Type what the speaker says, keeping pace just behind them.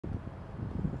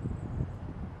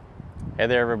Hey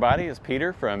there everybody, it's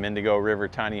Peter from Indigo River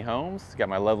Tiny Homes. Got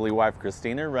my lovely wife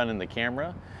Christina running the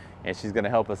camera, and she's going to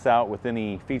help us out with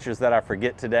any features that I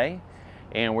forget today.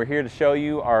 And we're here to show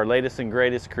you our latest and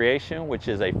greatest creation, which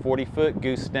is a 40-foot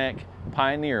Gooseneck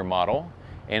Pioneer model.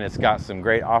 And it's got some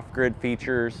great off-grid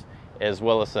features as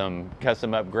well as some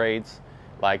custom upgrades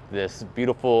like this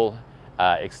beautiful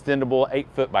extendable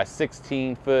 8-foot by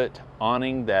 16-foot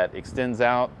awning that extends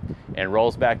out and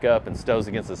rolls back up and stows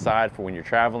against the side for when you're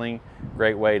traveling.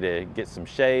 Great way to get some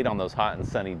shade on those hot and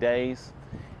sunny days.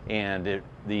 And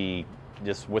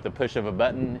just with the push of a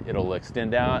button, it'll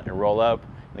extend out and roll up.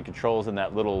 And the controls in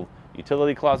that little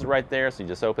utility closet right there. So you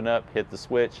just open up, hit the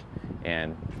switch,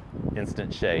 and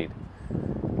instant shade.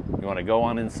 You want to go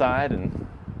on inside and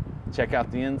check out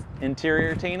the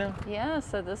interior, Tina? Yeah,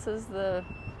 so this is a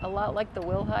lot like the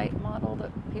wheel height model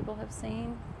that people have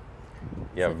seen.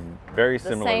 Yeah, very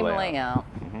similar the same layout.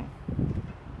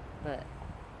 But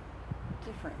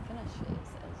different finishes,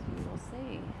 as you will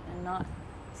see, and not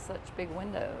such big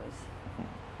windows.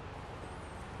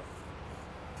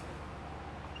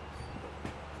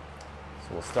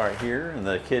 So we'll start here in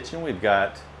the kitchen. We'll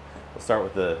start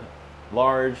with the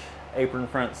large apron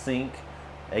front sink,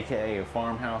 aka a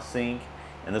farmhouse sink,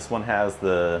 and this one has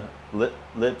the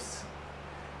lips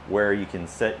where you can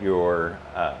set your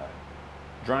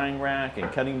drying rack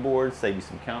and cutting board, save you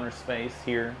some counter space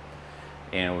here.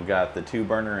 And we've got the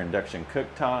 2-burner induction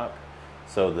cooktop,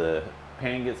 so the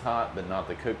pan gets hot but not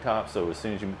the cooktop, so as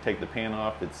soon as you take the pan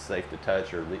off it's safe to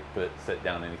touch or set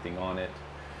down anything on it.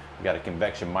 We've got a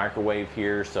convection microwave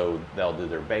here, so they'll do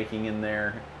their baking in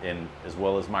there and as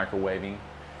well as microwaving,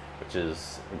 which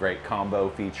is a great combo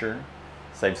feature.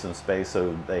 Saves some space,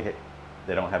 so they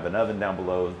don't have an oven down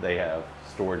below, they have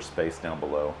storage space down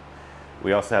below.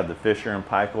 We also have the Fisher &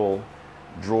 Paykel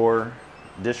drawer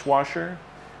dishwasher,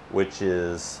 which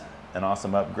is an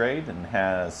awesome upgrade and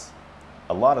has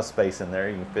a lot of space in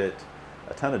there. You can fit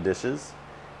a ton of dishes,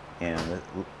 and a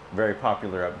very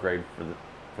popular upgrade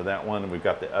for that one. And we've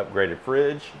got the upgraded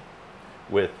fridge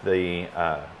with the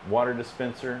water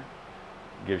dispenser.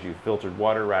 Gives you filtered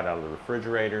water right out of the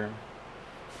refrigerator.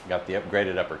 Got the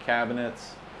upgraded upper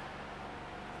cabinets.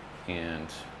 And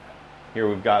here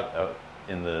we've got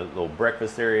in the little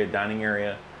breakfast area, dining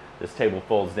area, this table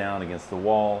folds down against the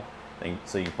wall.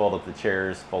 So you fold up the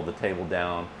chairs, fold the table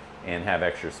down, and have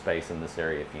extra space in this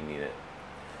area if you need it.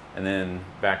 And then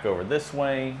back over this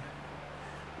way,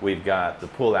 we've got the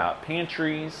pull-out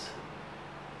pantries.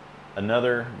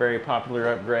 Another very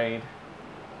popular upgrade.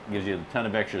 Gives you a ton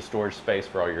of extra storage space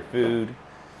for all your food.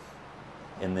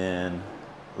 And then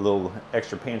a little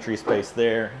extra pantry space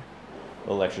there. A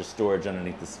little extra storage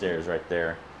underneath the stairs right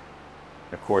there.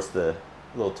 And of course the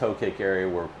little toe kick area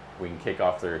where we can kick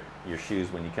off your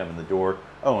shoes when you come in the door.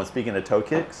 Oh, and speaking of toe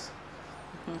kicks,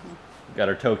 we've got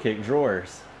our toe kick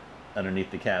drawers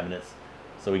underneath the cabinets,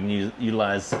 so we can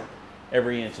utilize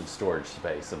every inch of storage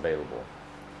space available.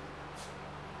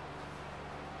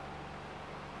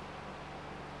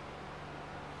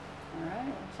 All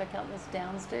right, check out this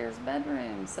downstairs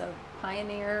bedroom. So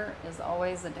Pioneer is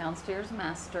always a downstairs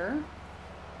master.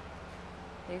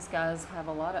 These guys have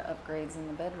a lot of upgrades in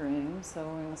the bedroom, so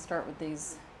we're going to start with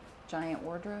these giant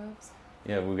wardrobes.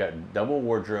 Yeah, we've got double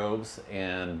wardrobes,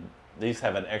 and these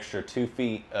have an extra 2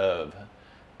 feet of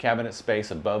cabinet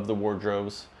space above the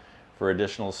wardrobes for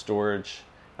additional storage.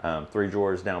 3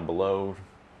 drawers down below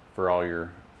for all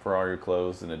your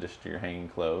clothes in addition to your hanging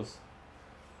clothes.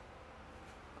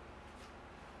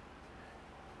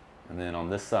 And then on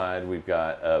this side we've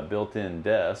got a built-in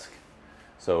desk,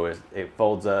 so it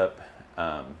folds up.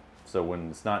 So when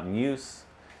it's not in use,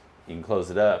 you can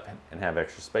close it up and have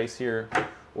extra space here,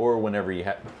 or whenever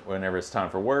it's time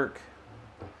for work,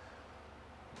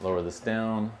 lower this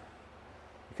down.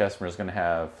 The customer is going to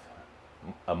have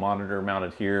a monitor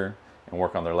mounted here and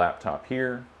work on their laptop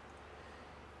here.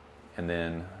 And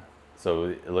then, so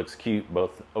it looks cute,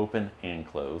 both open and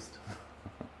closed.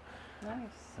 Nice.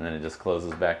 And then it just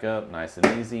closes back up, nice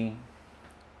and easy.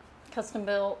 Custom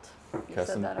built. You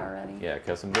said that already. Yeah,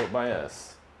 custom built by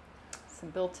us. Some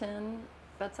built-in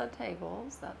bedside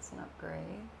tables. That's an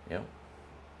upgrade. Yep.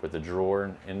 With a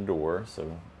drawer and door,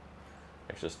 so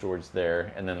extra storage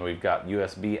there. And then we've got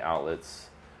USB outlets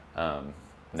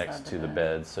next to the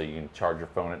bed, so you can charge your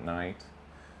phone at night.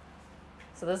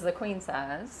 So this is a queen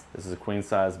size. This is a queen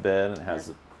size bed, and it has.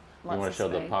 You want to show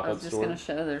the pop-up storage? I was just going to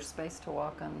show there's space to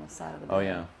walk on the side of the bed. Oh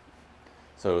yeah.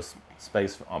 So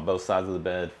space on both sides of the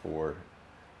bed for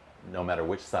no matter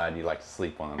which side you like to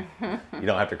sleep on. You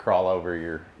don't have to crawl over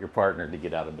your partner to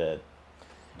get out of bed.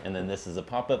 And then this is a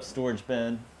pop-up storage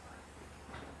bed.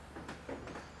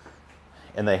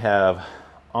 And they have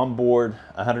onboard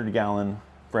 100-gallon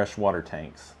freshwater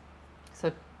tanks.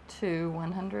 So 2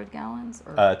 100 gallons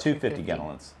or 250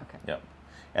 gallons. Okay. Yep.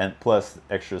 And plus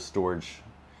extra storage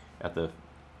at the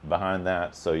behind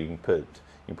that, so you can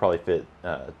probably fit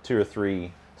 2 or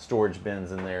 3 storage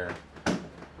bins in there.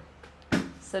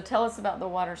 So tell us about the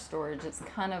water storage. It's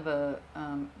kind of a,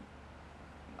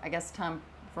 I guess, time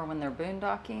for when they're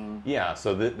boondocking. Yeah,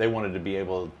 so they wanted to be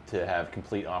able to have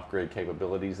complete off-grid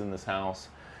capabilities in this house.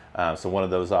 So one of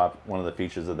the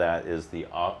features of that is the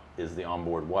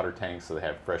onboard water tank. So they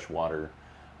have fresh water,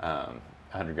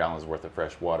 100 gallons worth of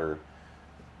fresh water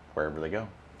wherever they go.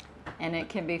 And it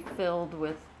can be filled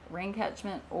with rain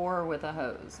catchment or with a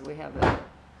hose. We have a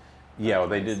Yeah, well,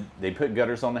 they put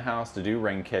gutters on the house to do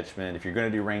rain catchment. If you're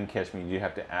going to do rain catchment, you do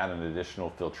have to add an additional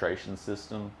filtration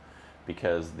system,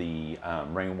 because the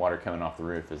rainwater coming off the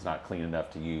roof is not clean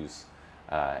enough to use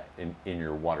in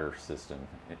your water system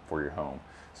for your home.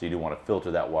 So you do want to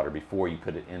filter that water before you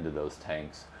put it into those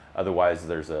tanks. Otherwise,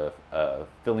 there's a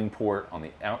filling port on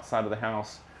the outside of the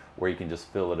house where you can just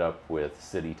fill it up with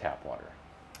city tap water.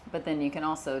 But then you can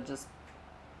also just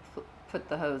put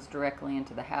the hose directly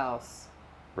into the house.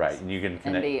 Right, and you can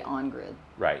connect. And be on grid.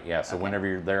 Right, yeah. So Okay.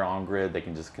 whenever they're on grid, they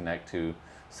can just connect to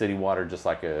city water, just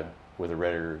like with a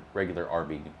regular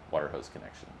RV water hose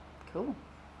connection. Cool.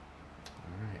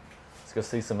 All right, let's go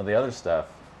see some of the other stuff.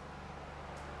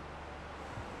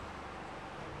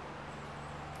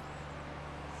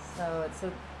 So it's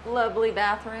a lovely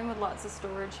bathroom with lots of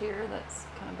storage here that's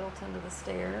kind of built into the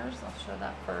stairs. I'll show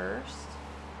that first.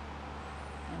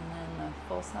 And then the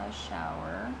full-size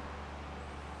shower.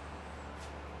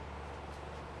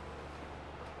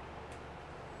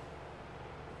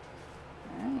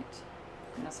 All right.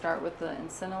 I'm gonna start with the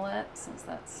Incinelette since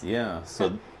that's Yeah,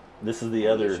 so this is the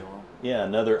other, unusual. yeah,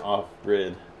 another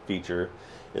off-grid feature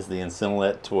is the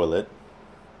Incinelette toilet.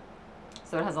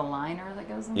 So it has a liner that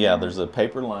goes in Yeah, there? there's a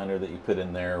paper liner that you put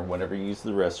in there whenever you use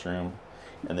the restroom,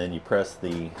 and then you press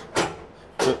the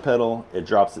foot pedal, it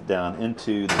drops it down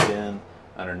into the bin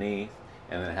underneath,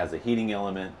 and then it has a heating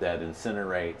element that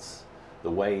incinerates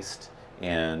the waste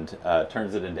and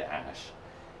turns it into ash.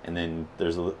 And then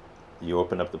you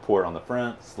open up the port on the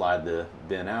front, slide the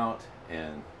bin out,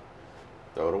 and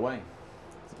throw it away.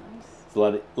 Nice. It's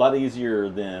a lot easier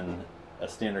than a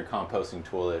standard composting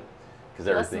toilet, because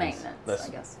Less everything's maintenance, I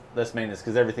guess. less maintenance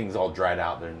because everything's all dried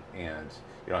out there, and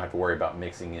you don't have to worry about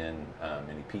mixing in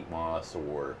any peat moss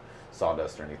or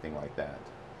sawdust or anything like that.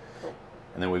 Cool.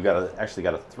 And then we've actually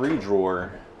got a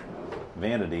 3-drawer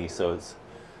vanity, so it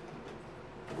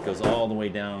goes all the way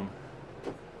down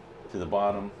to the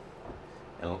bottom,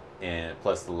 and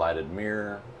plus the lighted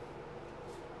mirror.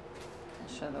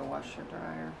 I'll show the washer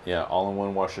dryer. Yeah,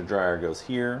 all-in-one washer dryer goes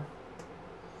here,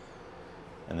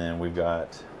 and then we've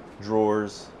got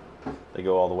drawers. They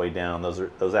go all the way down.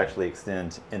 Those actually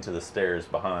extend into the stairs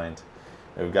behind.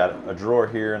 And we've got a drawer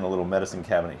here and a little medicine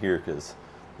cabinet here because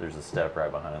there's a step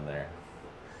right behind there.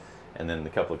 And then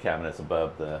a couple of cabinets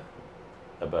above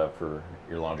for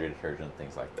your laundry detergent and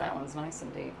things like that. That one's nice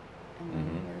and deep. And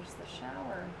then here's the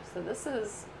shower. So this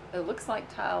is, it looks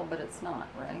like tile, but it's not,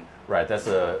 right? Right, that's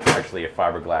actually a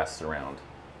fiberglass surround.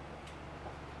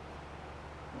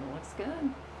 It looks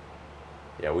good.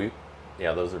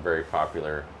 Yeah, those are very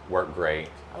popular. Work great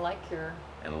I like your,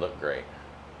 and look great.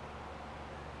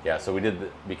 Yeah, so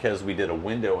because we did a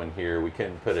window in here, we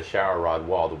couldn't put a shower rod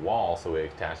wall to wall, so we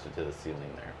attached it to the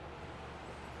ceiling there.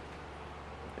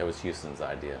 That was Houston's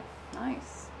idea.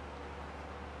 nice.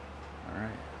 All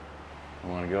right. I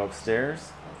want to go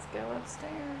upstairs. Let's go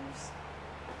upstairs.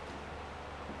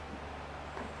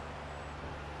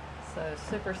 So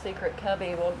super secret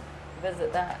cubby, we'll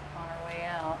visit that on our way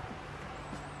out.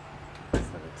 So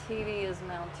the TV is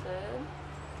mounted.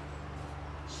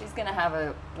 She's gonna have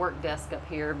a work desk up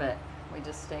here, but we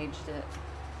just staged it.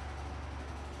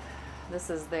 This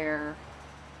is their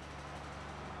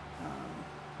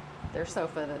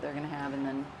sofa that they're gonna have, and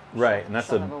then Right, and that's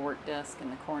she'll have a work desk in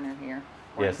the corner here.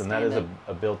 where yes, to and that is stand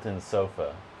a built-in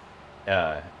sofa.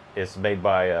 It's made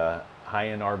by a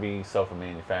high-end RV sofa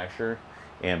manufacturer,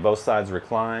 and both sides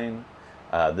recline.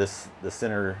 The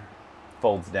center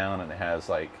folds down, and it has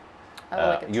like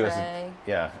like a tray.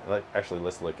 Yeah, actually,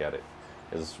 let's look at it.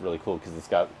 It's really cool because it's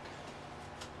got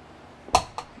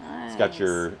Nice.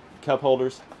 your cup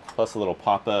holders plus a little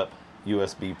pop-up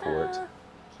USB port. Ah,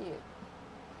 cute.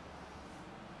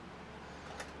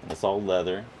 And it's all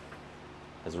leather.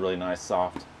 Has a really nice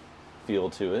soft feel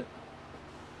to it.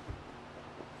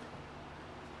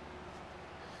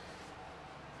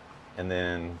 And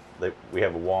then we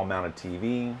have a wall-mounted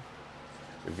TV.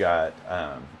 We've got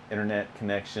internet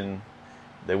connection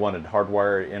they wanted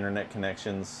hardwired internet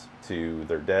connections to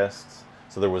their desks.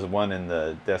 So there was one in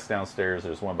the desk downstairs,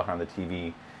 there's one behind the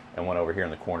TV, and one over here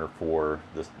in the corner for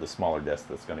the smaller desk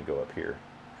that's going to go up here.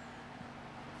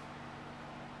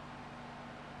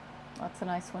 Lots of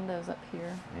nice windows up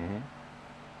here. Mm-hmm.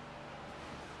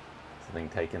 So they can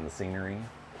take in the scenery.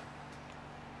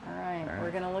 All right,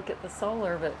 we're going to look at the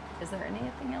solar, but is there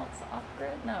anything else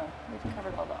off-grid? No, we've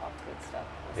covered all the off-grid stuff.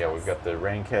 Yeah, we've got the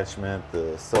rain catchment,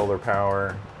 the solar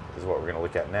power is what we're going to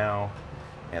look at now,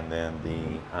 and then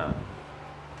the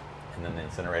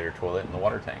incinerator toilet and the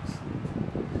water tanks.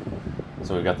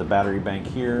 So we've got the battery bank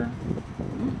here.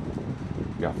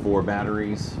 We've got 4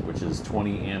 batteries, which is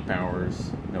 20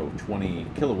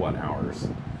 kilowatt hours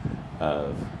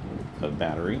of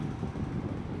battery.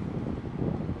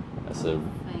 That's a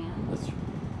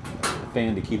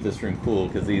fan to keep this room cool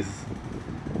because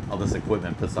all this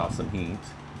equipment puts off some heat.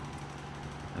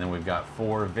 And then we've got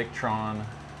 4 Victron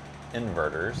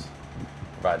inverters,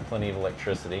 provide plenty of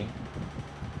electricity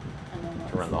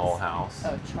to run the whole house.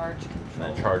 Oh, charge controller. And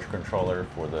then charge controller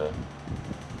for the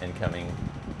incoming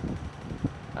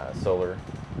solar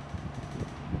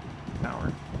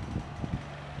power.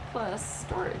 Plus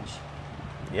storage.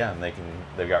 Yeah, and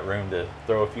they've got room to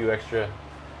throw a few extra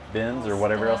bins or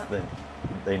whatever else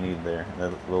they need there. And a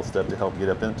little step to help get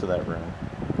up into that room.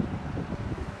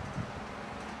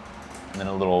 And then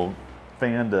a little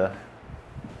fan to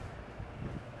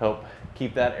help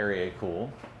keep that area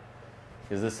cool.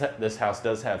 Because this house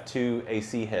does have 2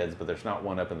 AC heads, but there's not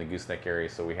one up in the gooseneck area,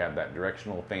 so we have that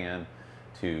directional fan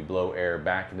to blow air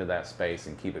back into that space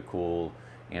and keep it cool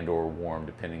and or warm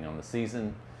depending on the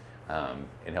season, and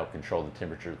help control the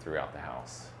temperature throughout the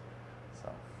house. So,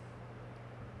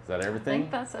 is that everything? I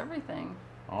think that's everything.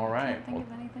 All right. I can't think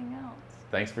of anything else.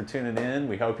 Thanks for tuning in.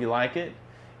 We hope you like it,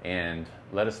 and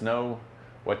let us know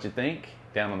what you think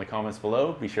down in the comments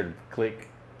below. Be sure to click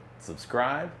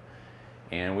subscribe,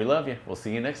 and we love you. We'll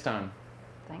see you next time.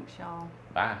 Thanks, y'all.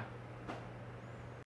 Bye.